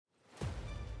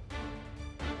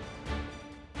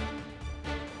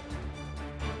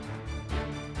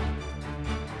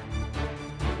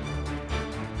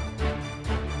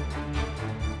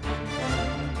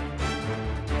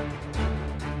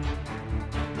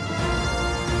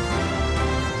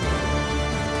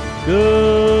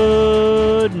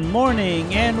Good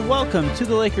morning and welcome to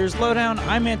the Lakers Lowdown.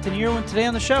 I'm Anthony Irwin. Today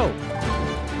on the show,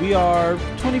 we are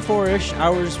 24-ish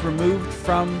hours removed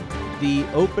from the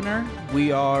opener.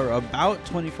 We are about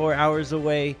 24 hours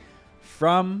away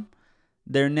from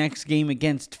their next game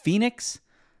against Phoenix.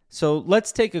 So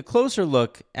let's take a closer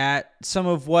look at some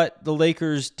of what the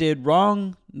Lakers did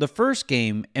wrong the first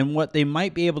game and what they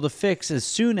might be able to fix as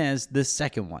soon as this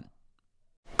second one.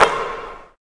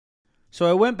 So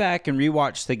I went back and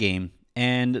rewatched the game,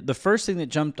 and the first thing that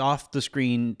jumped off the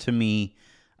screen to me,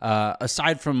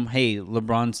 aside from, hey,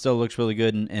 LeBron still looks really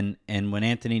good, and when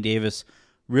Anthony Davis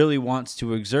really wants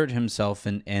to exert himself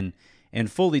and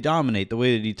fully dominate the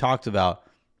way that he talked about,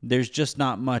 there's just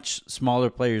not much smaller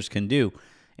players can do.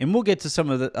 And we'll get to some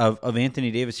of Anthony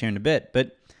Davis here in a bit,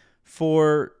 but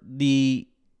for the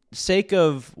sake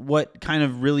of what kind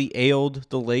of really ailed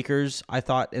the Lakers, I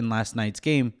thought in last night's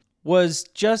game, was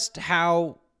just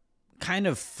how kind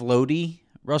of floaty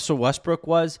Russell Westbrook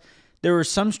was. There were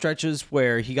some stretches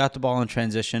where he got the ball in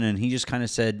transition and he just kind of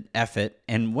said, F it,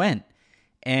 and went.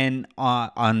 And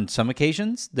on some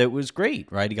occasions, that was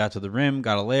great, right? He got to the rim,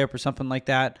 got a layup or something like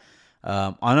that.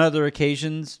 On other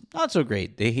occasions, not so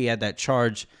great. He had that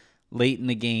charge late in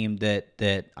the game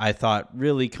that I thought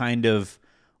really kind of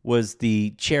was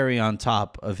the cherry on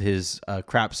top of his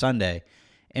crap Sunday.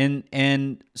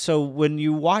 And so when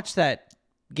you watch that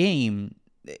game,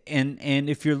 and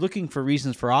if you're looking for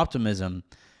reasons for optimism,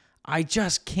 I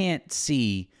just can't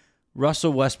see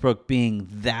Russell Westbrook being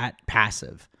that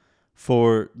passive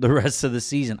for the rest of the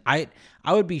season. I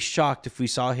would be shocked if we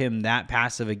saw him that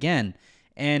passive again.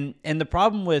 And the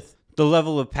problem with the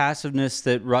level of passiveness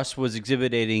that Russ was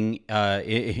exhibiting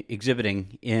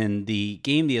in the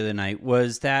game the other night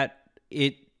was that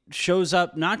it shows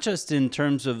up not just in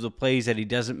terms of the plays that he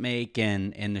doesn't make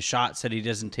and the shots that he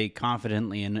doesn't take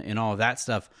confidently and all of that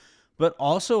stuff, but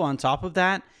also on top of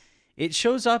that, it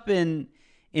shows up in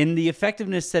the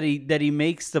effectiveness that he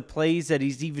makes the plays that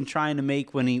he's even trying to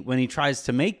make when he tries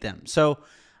to make them. So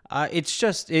it's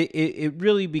just it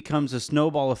really becomes a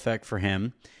snowball effect for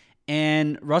him,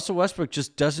 and Russell Westbrook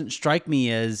just doesn't strike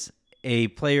me as a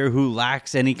player who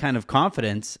lacks any kind of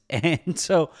confidence. And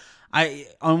so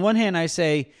on one hand, I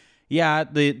say, yeah,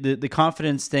 the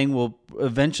confidence thing will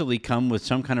eventually come with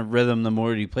some kind of rhythm the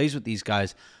more he plays with these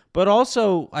guys. But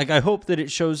also, I hope that it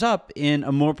shows up in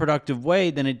a more productive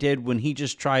way than it did when he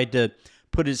just tried to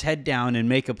put his head down and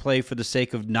make a play for the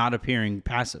sake of not appearing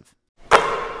passive.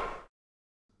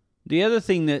 The other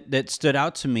thing that stood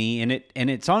out to me, and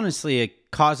it's honestly a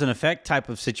cause and effect type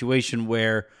of situation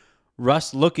where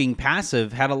Russ looking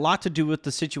passive had a lot to do with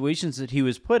the situations that he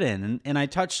was put in. And I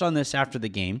touched on this after the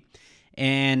game.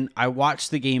 And I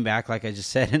watched the game back, like I just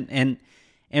said,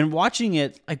 and watching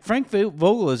it, like Frank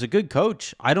Vogel is a good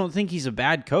coach. I don't think he's a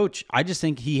bad coach. I just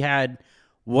think he had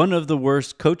one of the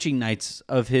worst coaching nights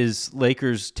of his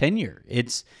Lakers tenure.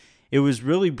 It was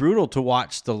really brutal to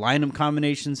watch the lineup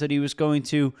combinations that he was going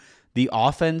to. The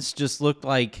offense just looked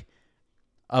like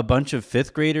a bunch of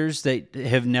fifth graders that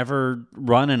have never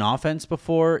run an offense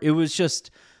before. It was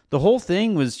just, the whole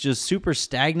thing was just super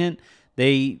stagnant.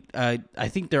 I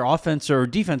think their offense or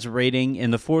defensive rating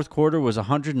in the fourth quarter was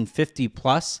 150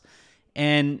 plus.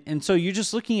 And so you're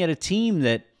just looking at a team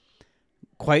that,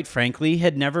 quite frankly,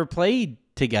 had never played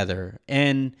together.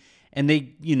 And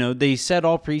they said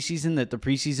all preseason that the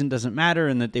preseason doesn't matter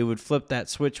and that they would flip that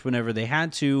switch whenever they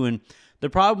had to. And the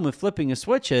problem with flipping a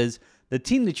switch is the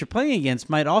team that you're playing against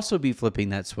might also be flipping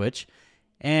that switch.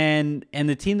 And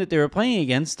the team that they were playing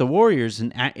against, the Warriors,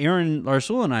 and Aaron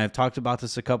Larsoul and I have talked about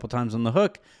this a couple times on The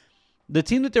Hook, the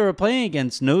team that they were playing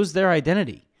against knows their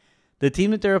identity. The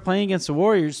team that they were playing against, the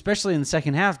Warriors, especially in the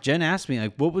second half, Jen asked me,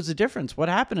 like, what was the difference? What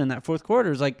happened in that fourth quarter?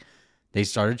 It was like they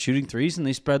started shooting threes and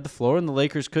they spread the floor and the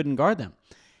Lakers couldn't guard them.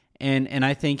 And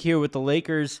I think here with the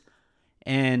Lakers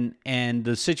and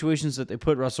the situations that they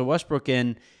put Russell Westbrook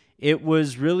in, it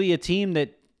was really a team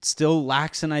that still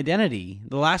lacks an identity.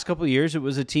 The last couple of years, it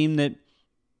was a team that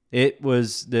it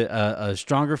was a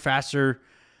stronger, faster,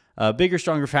 bigger,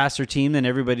 stronger, faster team than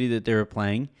everybody that they were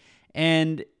playing.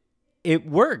 And it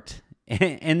worked.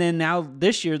 And then now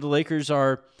this year, the Lakers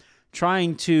are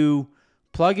trying to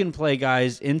plug and play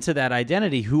guys into that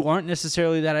identity who aren't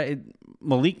necessarily that.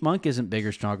 Malik Monk isn't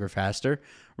bigger, stronger, faster.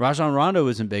 Rajon Rondo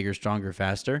isn't bigger, stronger,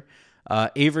 faster.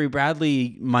 Avery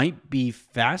Bradley might be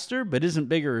faster, but isn't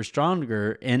bigger or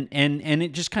stronger. And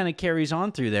it just kind of carries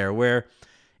on through there where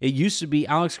it used to be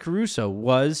Alex Caruso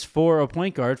was, for a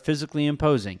point guard, physically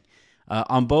imposing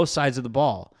on both sides of the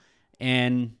ball.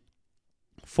 And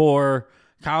for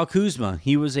Kyle Kuzma,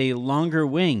 he was a longer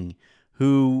wing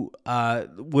who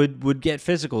would get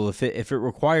physical if it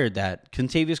required that.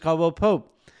 Kentavious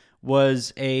Caldwell-Pope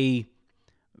was a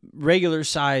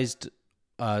regular-sized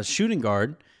shooting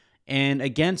guard, and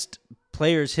against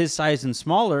players his size and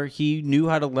smaller, he knew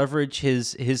how to leverage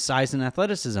his size and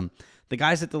athleticism. The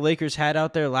guys that the Lakers had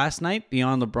out there last night,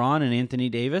 beyond LeBron and Anthony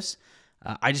Davis,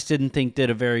 I just didn't think did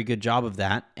a very good job of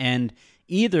that. And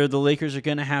either the Lakers are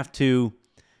going to have to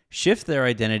shift their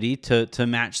identity to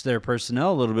match their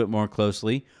personnel a little bit more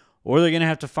closely, or they're going to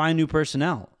have to find new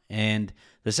personnel. And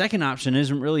the second option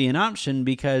isn't really an option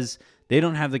because they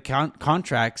don't have the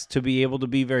contracts to be able to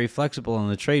be very flexible on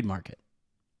the trade market.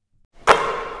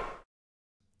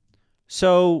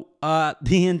 So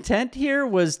the intent here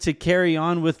was to carry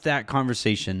on with that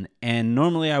conversation, and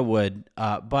normally I would,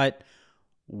 but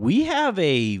we have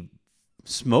a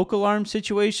smoke alarm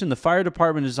situation. The fire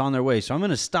department is on their way, so I'm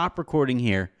going to stop recording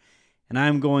here, and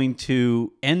I'm going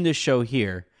to end this show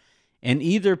here and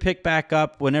either pick back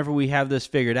up whenever we have this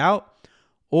figured out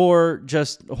or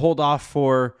just hold off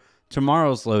for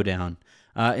tomorrow's lowdown.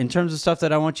 In terms of stuff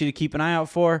that I want you to keep an eye out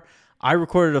for, I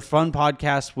recorded a fun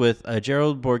podcast with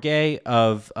Gerald Bourget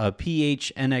of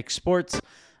PHNX Sports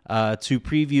to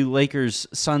preview Lakers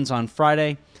Suns on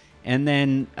Friday. And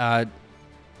then,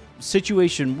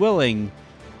 situation willing,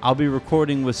 I'll be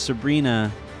recording with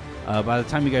Sabrina by the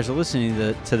time you guys are listening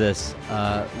to this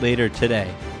later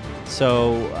today.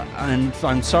 So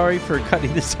I'm sorry for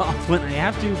cutting this off when I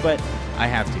have to, but I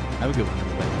have to. Have a good one,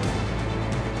 everybody.